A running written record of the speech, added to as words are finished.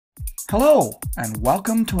Hello, and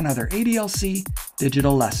welcome to another ADLC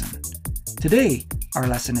digital lesson. Today, our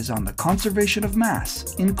lesson is on the conservation of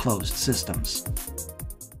mass in closed systems.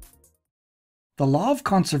 The law of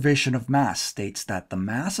conservation of mass states that the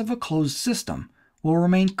mass of a closed system will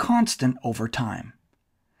remain constant over time.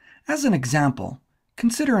 As an example,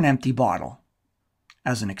 consider an empty bottle.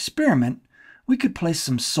 As an experiment, we could place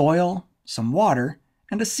some soil, some water,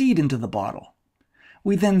 and a seed into the bottle.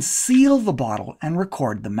 We then seal the bottle and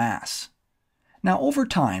record the mass. Now over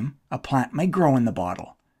time, a plant may grow in the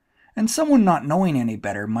bottle, and someone not knowing any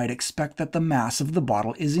better might expect that the mass of the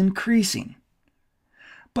bottle is increasing.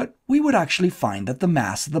 But we would actually find that the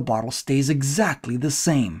mass of the bottle stays exactly the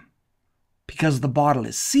same. Because the bottle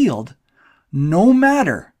is sealed, no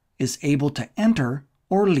matter is able to enter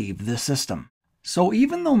or leave the system. So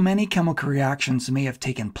even though many chemical reactions may have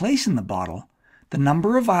taken place in the bottle, the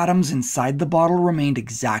number of atoms inside the bottle remained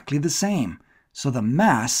exactly the same, so the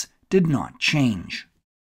mass did not change.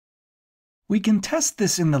 We can test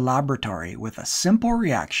this in the laboratory with a simple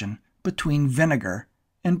reaction between vinegar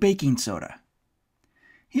and baking soda.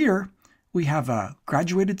 Here, we have a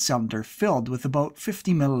graduated cylinder filled with about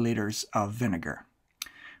 50 milliliters of vinegar.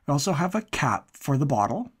 We also have a cap for the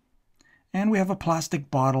bottle, and we have a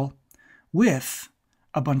plastic bottle with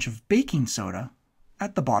a bunch of baking soda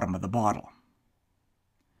at the bottom of the bottle.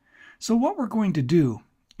 So what we're going to do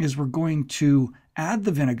is we're going to add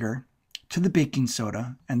the vinegar to the baking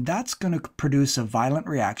soda, and that's going to produce a violent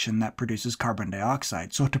reaction that produces carbon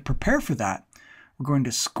dioxide. So to prepare for that, we're going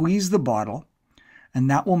to squeeze the bottle, and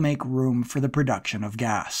that will make room for the production of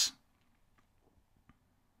gas.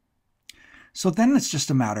 So then it's just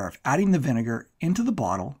a matter of adding the vinegar into the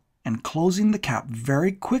bottle and closing the cap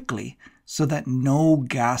very quickly so that no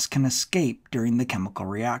gas can escape during the chemical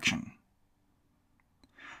reaction.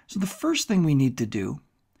 So the first thing we need to do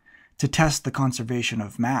to test the conservation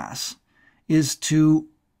of mass is to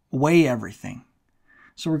weigh everything.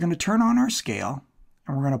 So we're going to turn on our scale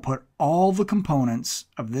and we're going to put all the components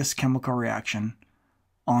of this chemical reaction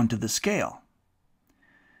onto the scale.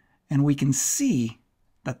 And we can see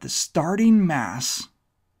that the starting mass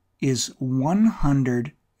is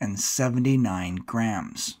 179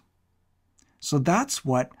 grams. So that's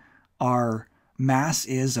what our mass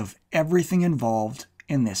is of everything involved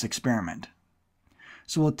in this experiment.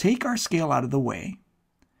 So we'll take our scale out of the way,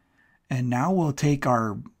 and now we'll take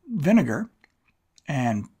our vinegar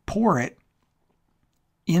and pour it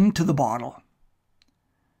into the bottle.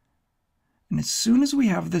 And as soon as we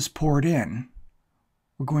have this poured in,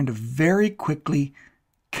 we're going to very quickly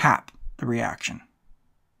cap the reaction.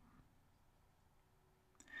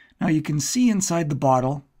 Now you can see inside the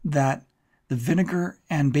bottle that the vinegar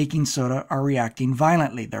and baking soda are reacting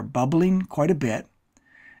violently. They're bubbling quite a bit,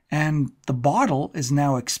 and the bottle is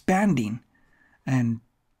now expanding and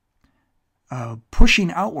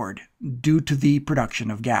pushing outward due to the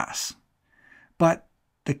production of gas. But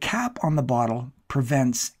the cap on the bottle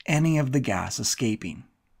prevents any of the gas escaping.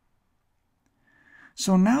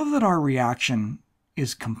 So now that our reaction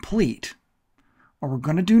is complete, what we're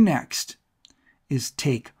going to do next is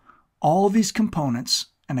take all of these components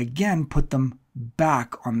and again put them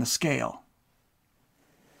back on the scale.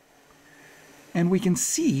 And we can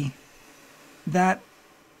see that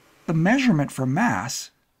the measurement for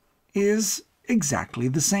mass is exactly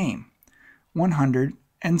the same,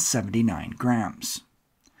 179 grams.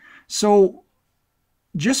 So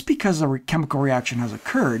just because a chemical reaction has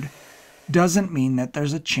occurred doesn't mean that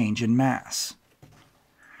there's a change in mass.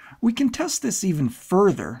 We can test this even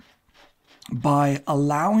further by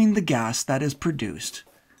allowing the gas that is produced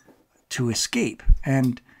to escape.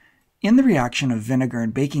 And in the reaction of vinegar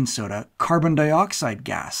and baking soda, carbon dioxide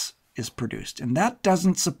gas is produced, and that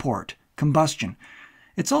doesn't support combustion.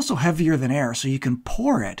 It's also heavier than air, so you can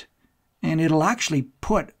pour it, and it'll actually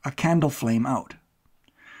put a candle flame out.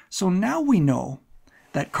 So now we know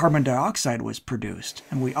that carbon dioxide was produced,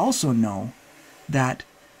 and we also know that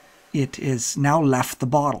it is now left the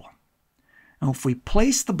bottle. Now if we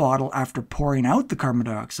place the bottle after pouring out the carbon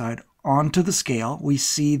dioxide onto the scale, we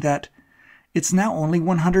see that it's now only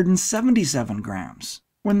 177 grams.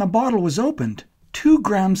 When the bottle was opened, 2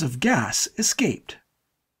 grams of gas escaped.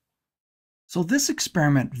 So this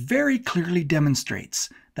experiment very clearly demonstrates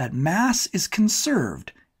that mass is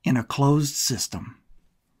conserved in a closed system.